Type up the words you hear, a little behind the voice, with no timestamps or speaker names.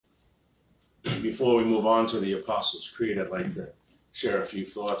Before we move on to the Apostles' Creed, I'd like to share a few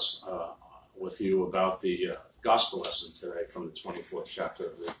thoughts with you about the gospel lesson today from the 24th chapter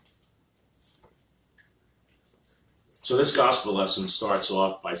of Luke. So this gospel lesson starts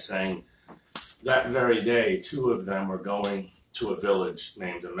off by saying, that very day, two of them were going to a village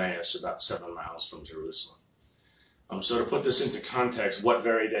named Emmaus, about 7 miles from Jerusalem. So to put this into context, what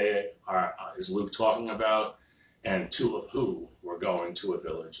very day is Luke talking about? And two of who were going to a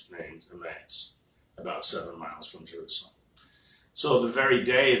village named Emmaus, about 7 miles from Jerusalem. So the very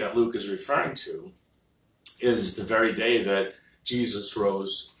day that Luke is referring to is the very day that Jesus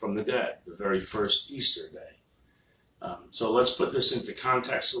rose from the dead, the very first Easter day. So let's put this into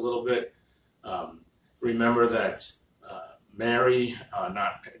context a little bit. Remember that Mary,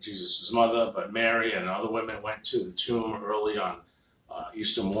 not Jesus' mother, but Mary and other women went to the tomb early on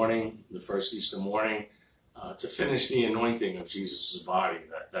Easter morning, the first Easter morning, to finish the anointing of Jesus' body,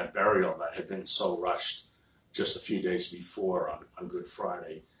 that burial that had been so rushed just a few days before on Good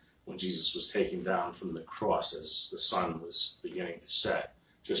Friday, when Jesus was taken down from the cross as the sun was beginning to set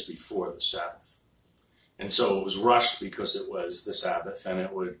just before the Sabbath. And so it was rushed because it was the Sabbath, and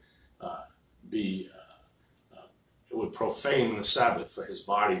it would it would profane the Sabbath for his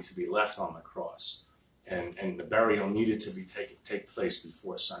body to be left on the cross, and the burial needed to take place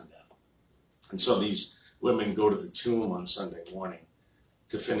before sundown. And so these women go to the tomb on Sunday morning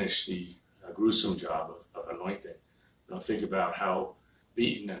to finish the gruesome job of anointing. Think about how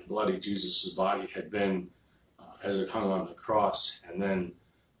beaten and bloody Jesus' body had been as it hung on the cross, and then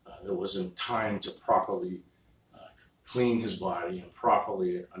there wasn't time to properly clean his body and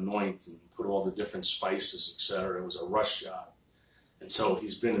properly anoint and put all the different spices, etc. It was a rush job. And so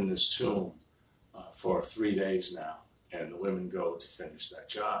he's been in this tomb for 3 days now, and the women go to finish that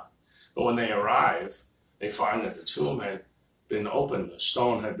job. But when they arrive, they find that the tomb had been opened, the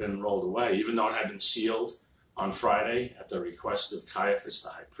stone had been rolled away, even though it had been sealed on Friday at the request of Caiaphas, the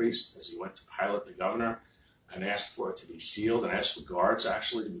high priest, as he went to Pilate, the governor, and asked for it to be sealed and asked for guards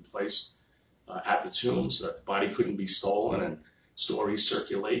actually to be placed at the tomb so that the body couldn't be stolen, and stories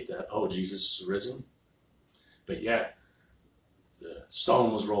circulate that, oh, Jesus is risen. But yet, the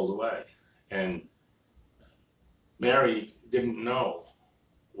stone was rolled away, and Mary didn't know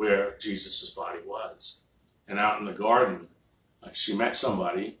where Jesus' body was. And out in the garden, she met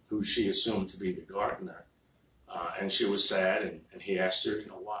somebody who she assumed to be the gardener, and she was sad, and he asked her,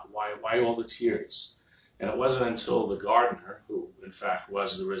 why all the tears? And it wasn't until the gardener, who in fact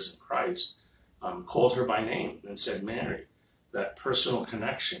was the risen Christ, called her by name and said, Mary, that personal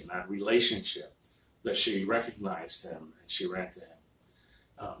connection, that relationship, that she recognized him and she ran to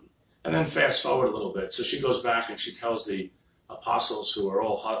him. And then fast forward a little bit. So she goes back and she tells the apostles, who are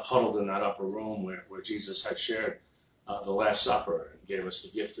all huddled in that upper room where Jesus had shared the Last Supper and gave us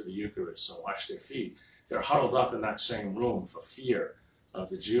the gift of the Eucharist and washed their feet. They're huddled up in that same room for fear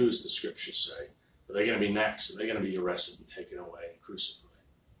of the Jews, the scriptures say. Are they going to be next? Are they going to be arrested and taken away and crucified?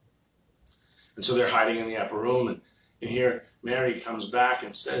 And so they're hiding in the upper room, and here Mary comes back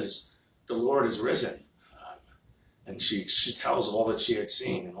and says, the Lord is risen. And she tells all that she had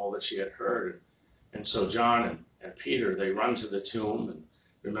seen and all that she had heard. And so John and Peter, they run to the tomb. And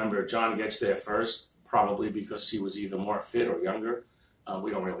remember, John gets there first, probably because he was either more fit or younger.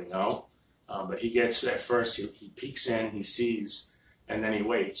 We don't really know. But he gets there first. He peeks in, he sees, and then he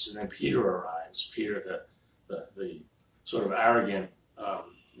waits. And then Peter arrives. Peter, the sort of arrogant,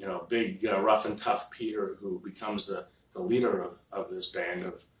 big, rough and tough Peter, who becomes the leader of this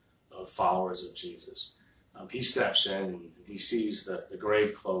band of followers of Jesus. He steps in and he sees the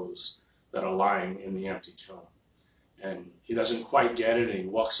grave clothes that are lying in the empty tomb. And he doesn't quite get it, and he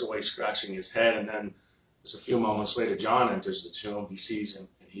walks away scratching his head. And then just a few moments later, John enters the tomb. He sees him,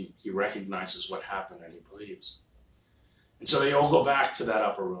 and he recognizes what happened, and he believes. And so they all go back to that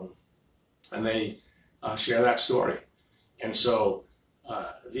upper room, and they share that story. And so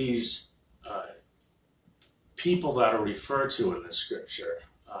these people that are referred to in this scripture,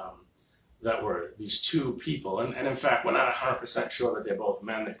 that were these two people, and in fact, we're not 100% sure that they're both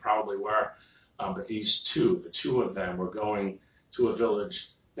men. They probably were, but these two, the two of them, were going to a village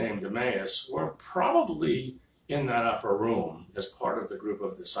named Emmaus, were probably in that upper room as part of the group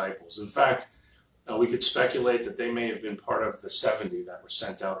of disciples. In fact, we could speculate that they may have been part of the 70 that were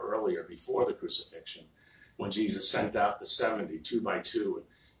sent out earlier before the crucifixion, when Jesus sent out the 70, 2 by 2,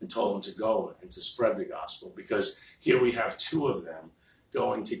 and told them to go and to spread the gospel. Because here we have two of them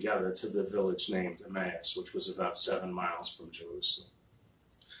going together to the village named Emmaus, which was about 7 miles from Jerusalem.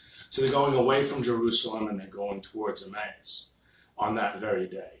 So they're going away from Jerusalem and they're going towards Emmaus on that very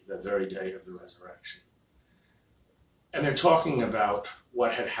day, the very day of the resurrection. And they're talking about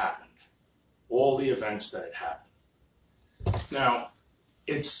what had happened, all the events that had happened. Now,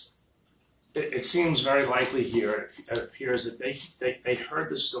 it seems very likely here, it appears that they heard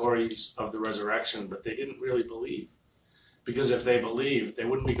the stories of the resurrection, but they didn't really believe. Because if they believed, they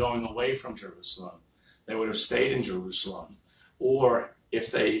wouldn't be going away from Jerusalem. They would have stayed in Jerusalem. Or if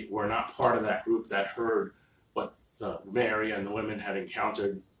they were not part of that group that heard what Mary and the women had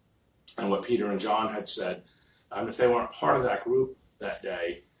encountered and what Peter and John had said, if they weren't part of that group that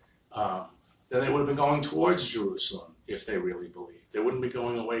day, then they would have been going towards Jerusalem if they really believed. They wouldn't be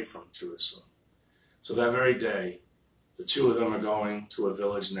going away from Jerusalem. So that very day, the two of them are going to a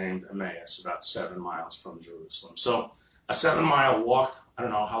village named Emmaus, about 7 miles from Jerusalem. So a 7-mile walk, I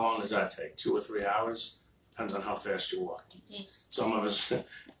don't know, how long does that take? 2 or 3 hours? Depends on how fast you're walking. Yes. Some of us,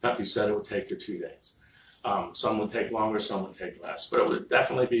 Peppy said it would take you 2 days. Some would take longer, some would take less. But it would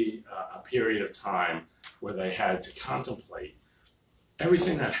definitely be a period of time where they had to contemplate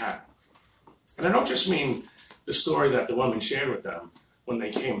everything that happened. And I don't just mean the story that the woman shared with them when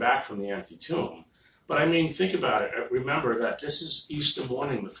they came back from the empty tomb, but I mean, think about it. Remember that this is Easter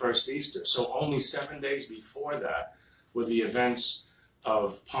morning, the first Easter. So only 7 days before that were the events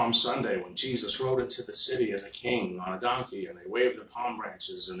of Palm Sunday, when Jesus rode into the city as a king on a donkey, and they waved the palm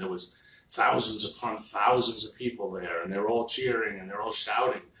branches, and there was thousands upon thousands of people there, and they're all cheering and they're all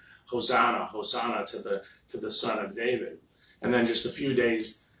shouting, Hosanna, Hosanna to the Son of David. And then just a few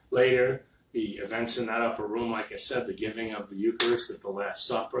days later, the events in that upper room, like I said, the giving of the Eucharist at the Last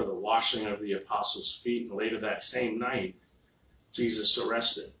Supper, the washing of the apostles' feet, and later that same night, Jesus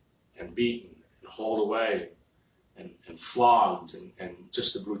arrested and beaten and hauled away and flogged, and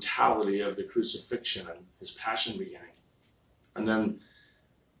just the brutality of the crucifixion and his passion beginning. And then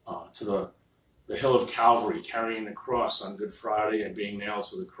to the hill of Calvary, carrying the cross on Good Friday and being nailed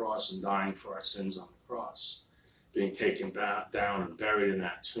to the cross and dying for our sins on the cross, being taken down and buried in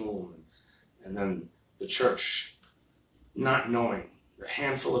that tomb. And then the church, not knowing, the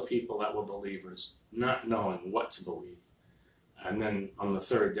handful of people that were believers, not knowing what to believe. And then on the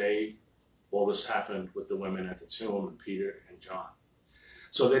third day, all this happened with the women at the tomb and Peter and John.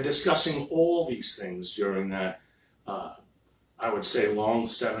 So they're discussing all these things during that, I would say, long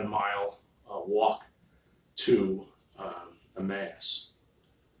 7-mile walk to Emmaus.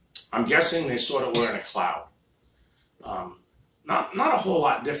 I'm guessing they sort of were in a cloud. Not a whole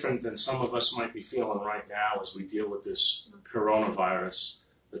lot different than some of us might be feeling right now as we deal with this coronavirus,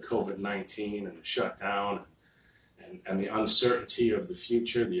 the COVID-19 and the shutdown, and the uncertainty of the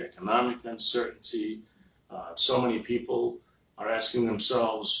future, the economic uncertainty. So many people are asking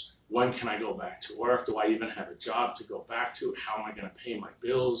themselves, when can I go back to work? Do I even have a job to go back to? How am I going to pay my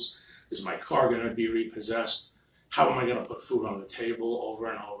bills? Is my car going to be repossessed? How am I going to put food on the table over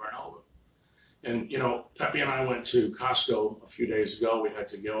and over and over? And, you know, Peppy and I went to Costco a few days ago. We had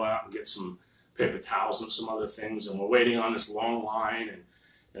to go out and get some paper towels and some other things, and we're waiting on this long line, and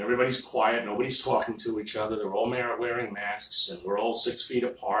everybody's quiet. Nobody's talking to each other. They're all wearing masks, and we're all 6 feet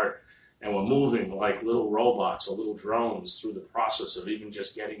apart, and we're moving like little robots or little drones through the process of even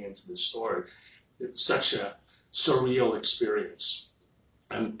just getting into the store. It's such a surreal experience.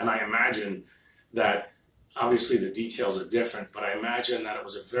 And I imagine that, obviously the details are different, but I imagine that it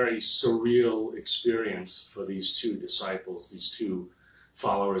was a very surreal experience for these two disciples, these two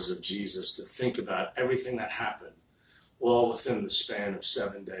followers of Jesus, to think about everything that happened all within the span of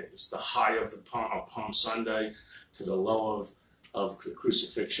 7 days. The high of the Palm Sunday to the low of the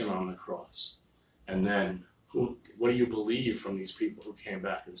crucifixion on the cross. And then, what do you believe from these people who came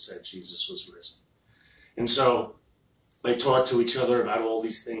back and said Jesus was risen? And so they talked to each other about all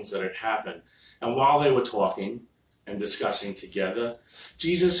these things that had happened. And while they were talking and discussing together,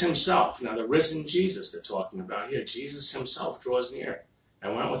 Jesus himself, now the risen Jesus they're talking about here, Jesus himself draws near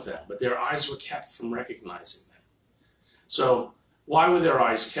and went with them. But their eyes were kept from recognizing them. So why were their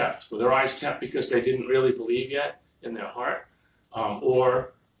eyes kept? Were their eyes kept because they didn't really believe yet in their heart?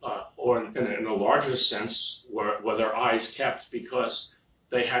 Or in a larger sense, were their eyes kept because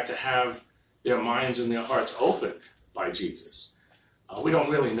they had to have their minds and their hearts opened by Jesus? We don't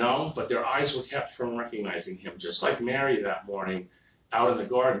really know, but their eyes were kept from recognizing him. Just like Mary that morning out in the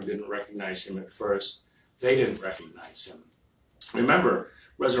garden didn't recognize him at first, they didn't recognize him. Remember,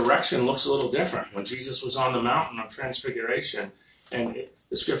 resurrection looks a little different. When Jesus was on the mountain of transfiguration, and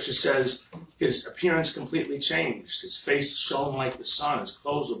the scripture says his appearance completely changed. His face shone like the sun. His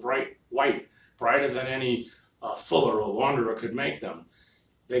clothes were bright white, brighter than any fuller or launderer could make them.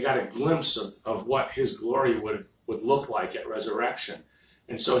 They got a glimpse of what his glory would look like at resurrection.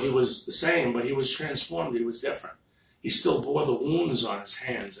 And so he was the same, but he was transformed. He was different. He still bore the wounds on his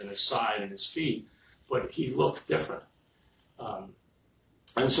hands and his side and his feet, but he looked different.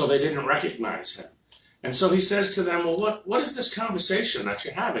 And so they didn't recognize him. And so he says to them, well, what is this conversation that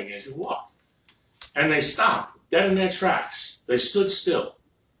you're having as you walk? And they stopped, dead in their tracks. They stood still,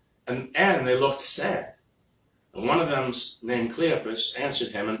 and they looked sad. And one of them, named Cleopas,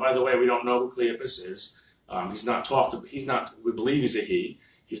 answered him. And by the way, we don't know who Cleopas is. We believe he's a he.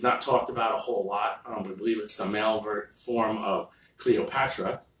 He's not talked about a whole lot. We believe it's the male form of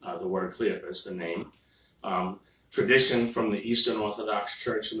Cleopatra, the word Cleopas, the name. Tradition from the Eastern Orthodox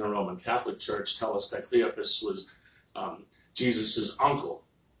Church and the Roman Catholic Church tell us that Cleopas was Jesus' uncle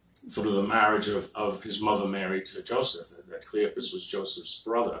through the marriage of his mother Mary to Joseph, that Cleopas was Joseph's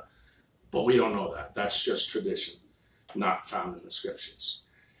brother. But we don't know that. That's just tradition, not found in the scriptures.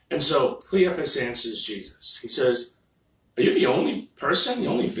 And so Cleopas answers Jesus. He says, are you the only person, the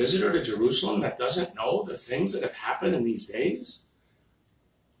only visitor to Jerusalem that doesn't know the things that have happened in these days?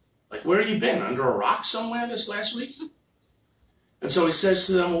 Like, where have you been? Under a rock somewhere this last week? And so he says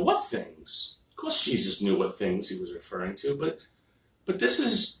to them, well, what things? Of course Jesus knew what things he was referring to, but this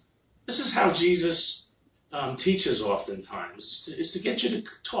is how Jesus teaches oftentimes, is to get you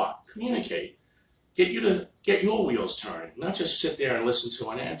to talk, communicate, get you to get your wheels turning, not just sit there and listen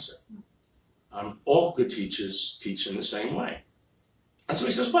to an answer. All good teachers teach in the same way. And so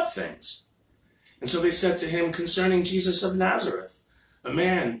he says, what things? And so they said to him, concerning Jesus of Nazareth, a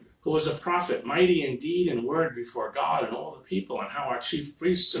man who was a prophet, mighty in deed and word before God and all the people, and how our chief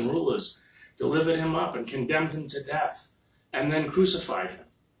priests and rulers delivered him up and condemned him to death, and then crucified him.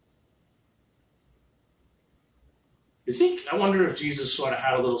 I wonder if Jesus sort of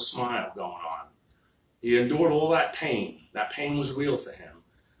had a little smile going on. He endured all that pain. That pain was real for him.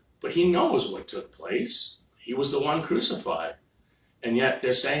 But he knows what took place. He was the one crucified. And yet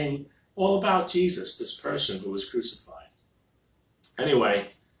they're saying all about Jesus, this person who was crucified.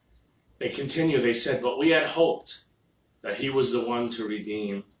 Anyway, they continue. They said, but we had hoped that he was the one to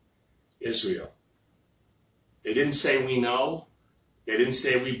redeem Israel. They didn't say we know. They didn't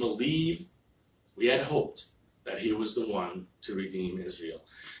say we believe. We had hoped that he was the one to redeem Israel.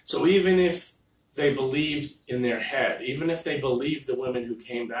 So even if they believed in their head, even if they believed the women who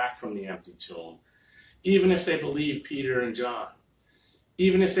came back from the empty tomb, even if they believed Peter and John,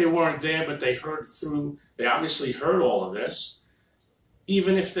 even if they weren't there but they obviously heard all of this,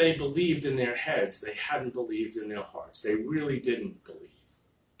 even if they believed in their heads, they hadn't believed in their hearts. They really didn't believe,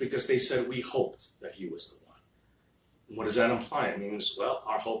 because they said, we hoped that he was the one. And what does that imply? It means, well,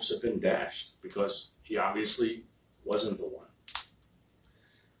 our hopes have been dashed because he obviously wasn't the one.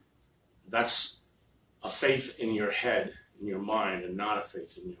 That's a faith in your head, in your mind, and not a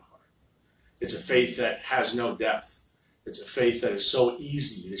faith in your heart. It's a faith that has no depth. It's a faith that is so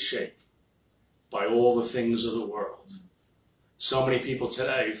easy to shake by all the things of the world. So many people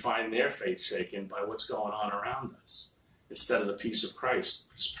today find their faith shaken by what's going on around us, instead of the peace of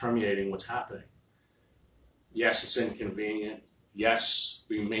Christ just permeating what's happening. Yes, it's inconvenient. Yes,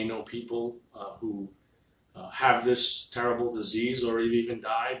 we may know people who have this terrible disease or have even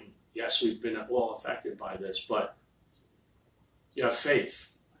died. Yes, we've been all affected by this, but you have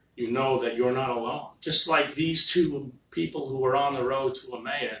faith. You know that you're not alone. Just like these two people who were on the road to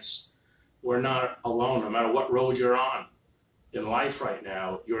Emmaus were not alone. No matter what road you're on in life right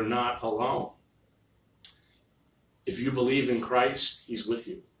now, you're not alone. If you believe in Christ, he's with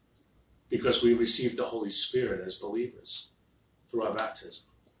you, because we received the Holy Spirit as believers through our baptism.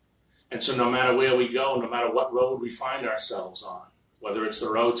 And so no matter where we go, no matter what road we find ourselves on, whether it's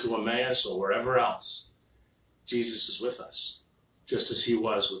the road to Emmaus or wherever else, Jesus is with us, just as he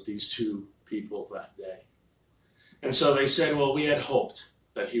was with these two people that day. And so they said, well, we had hoped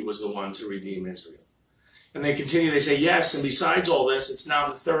that he was the one to redeem Israel. And they continue, they say, yes, and besides all this, it's now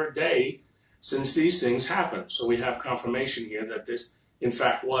the third day since these things happened. So we have confirmation here that this, in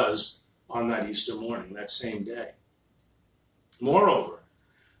fact, was on that Easter morning, that same day. Moreover,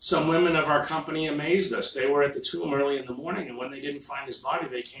 some women of our company amazed us. They were at the tomb early in the morning, and when they didn't find his body,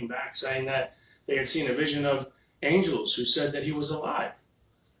 they came back saying that they had seen a vision of angels who said that he was alive.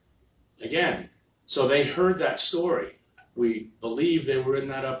 Again, so they heard that story. We believe they were in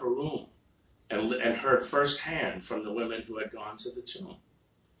that upper room and heard firsthand from the women who had gone to the tomb.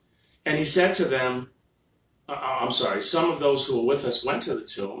 And he said to them, some of those who were with us went to the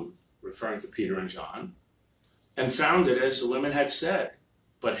tomb, referring to Peter and John, and found it as the women had said,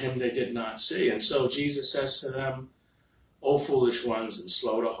 but him they did not see. And so Jesus says to them, O foolish ones and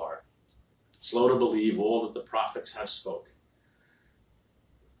slow to heart, slow to believe all that the prophets have spoken.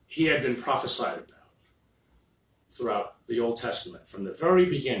 He had been prophesied about throughout the Old Testament, from the very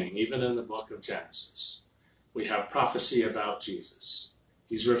beginning, even in the book of Genesis. We have prophecy about Jesus.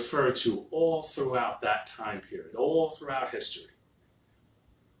 He's referred to all throughout that time period, all throughout history.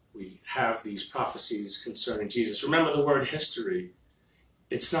 we have these prophecies concerning Jesus. Remember the word history.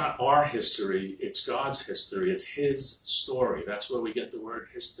 It's not our history, it's God's history. It's his story. That's where we get the word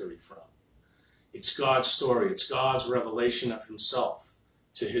history from. It's God's story. It's God's revelation of himself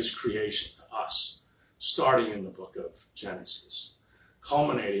to his creation, to us, starting in the book of Genesis,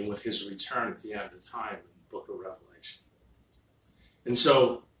 culminating with his return at the end of time in the book of Revelation. And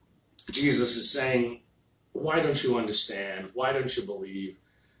so Jesus is saying, why don't you understand? Why don't you believe?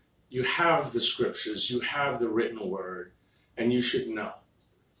 You have the scriptures, you have the written word, and you should know.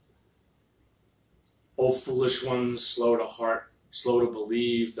 O foolish ones, slow to heart, slow to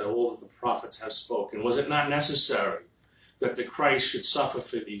believe that all of the prophets have spoken. Was it not necessary that the Christ should suffer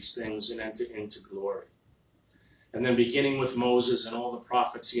for these things and enter into glory? And then beginning with Moses and all the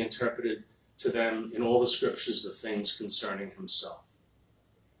prophets, he interpreted to them in all the scriptures the things concerning himself.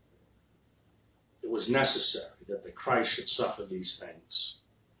 It was necessary that the Christ should suffer these things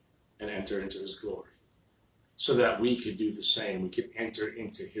and enter into his glory, so that we could do the same. We could enter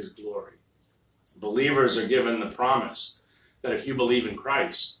into his glory. Believers are given the promise that if you believe in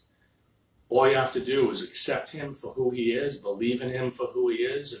Christ, all you have to do is accept him for who he is, believe in him for who he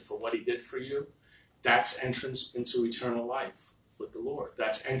is and for what he did for you. That's entrance into eternal life with the Lord.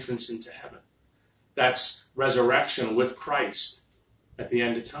 That's entrance into heaven. That's resurrection with Christ at the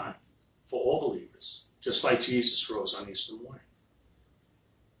end of time for all believers, just like Jesus rose on Easter morning.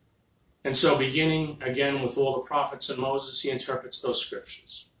 And so beginning again with all the prophets and Moses, he interprets those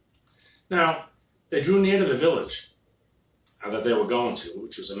scriptures. Now, they drew near to the village that they were going to,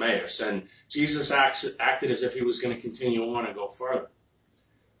 which was Emmaus, and Jesus acted as if he was going to continue on and go further.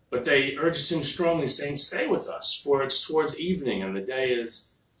 But they urged him strongly, saying, stay with us, for it's towards evening, and the day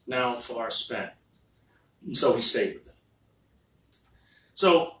is now far spent. And so he stayed with them.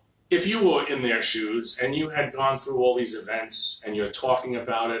 So if you were in their shoes, and you had gone through all these events, and you're talking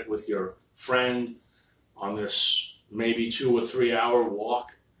about it with your friend on this maybe 2 or 3 hour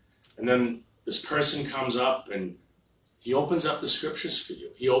walk, and then this person comes up and he opens up the scriptures for you.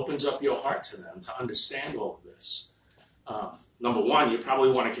 He opens up your heart to them to understand all of this. Number one, you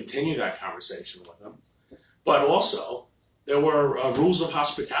probably want to continue that conversation with them. But also, there were rules of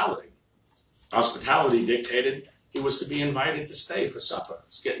hospitality. Hospitality dictated he was to be invited to stay for supper.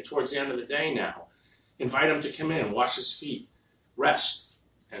 It's getting towards the end of the day now. Invite him to come in, wash his feet, rest,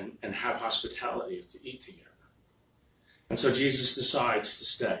 and have hospitality to eat together. And so Jesus decides to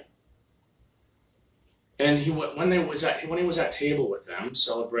stay. And when he was at table with them,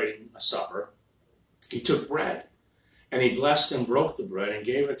 celebrating a supper, he took bread, and he blessed and broke the bread and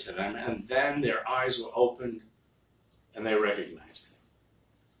gave it to them, and then their eyes were opened, and they recognized him.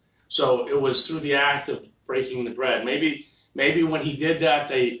 So it was through the act of breaking the bread. Maybe when he did that,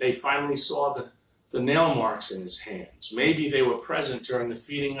 they finally saw the nail marks in his hands. Maybe they were present during the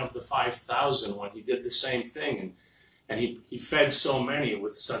feeding of the 5,000 when he did the same thing, and he fed so many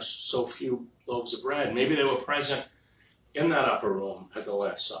with so few loaves of bread. Maybe they were present in that upper room at the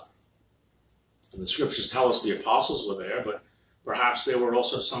Last Supper. And the scriptures tell us the apostles were there, but perhaps there were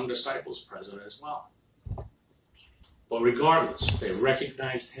also some disciples present as well. But regardless, they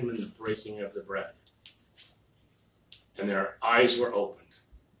recognized him in the breaking of the bread. And their eyes were opened.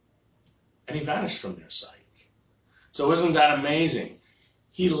 And he vanished from their sight. So isn't that amazing?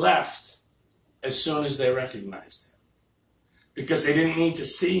 He left as soon as they recognized him. Because they didn't need to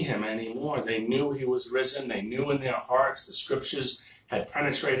see him anymore. They knew he was risen. They knew in their hearts the scriptures had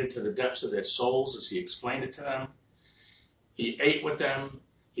penetrated to the depths of their souls as he explained it to them. He ate with them.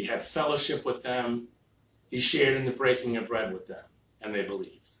 He had fellowship with them. He shared in the breaking of bread with them. And they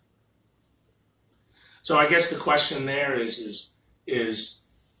believed. So I guess the question there is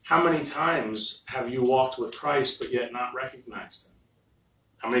how many times have you walked with Christ but yet not recognized him?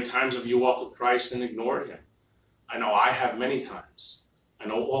 How many times have you walked with Christ and ignored him? I know I have many times. I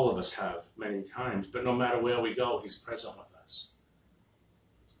know all of us have many times, but no matter where we go, he's present with us.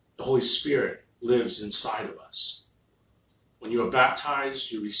 The Holy Spirit lives inside of us. When you are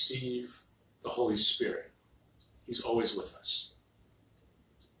baptized, you receive the Holy Spirit. He's always with us.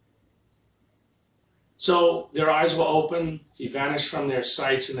 So their eyes were open. He vanished from their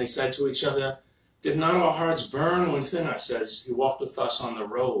sights, and they said to each other, did not our hearts burn within us as he walked with us on the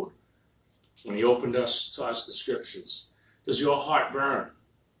road? When he opened to us the scriptures, does your heart burn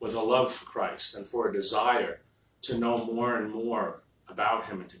with a love for Christ and for a desire to know more and more about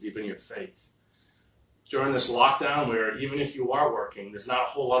him and to deepen your faith? During this lockdown, where even if you are working, there's not a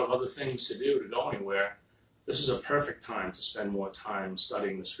whole lot of other things to do to go anywhere, this is a perfect time to spend more time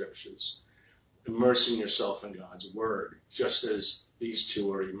studying the scriptures, immersing yourself in God's word, just as these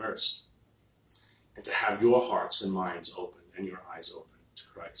two are immersed, and to have your hearts and minds open and your eyes open to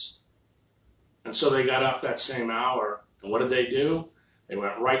Christ. And so they got up that same hour, and what did they do? They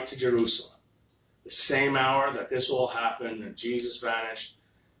went right to Jerusalem. The same hour that this all happened and Jesus vanished,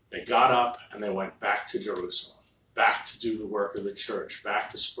 they got up and they went back to Jerusalem, back to do the work of the church, back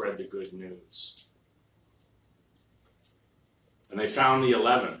to spread the good news. And they found the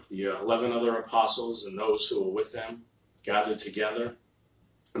 11 other apostles and those who were with them gathered together.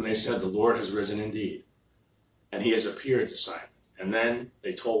 And they said, the Lord has risen indeed, and he has appeared to Simon. And then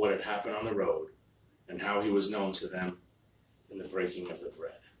they told what had happened on the road and how he was known to them in the breaking of the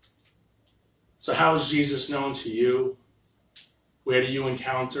bread. So how is Jesus known to you? Where do you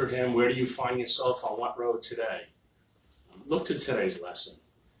encounter him? Where do you find yourself on what road today? Look to today's lesson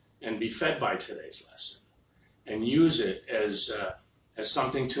and be fed by today's lesson and use it as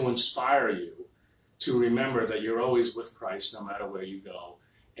something to inspire you to remember that you're always with Christ no matter where you go,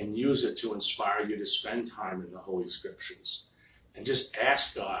 and use it to inspire you to spend time in the Holy Scriptures. And just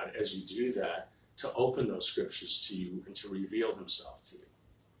ask God as you do that to open those Scriptures to you and to reveal himself to you.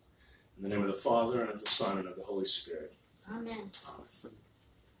 In the name of the Father, and of the Son, and of the Holy Spirit. Amen. Amen.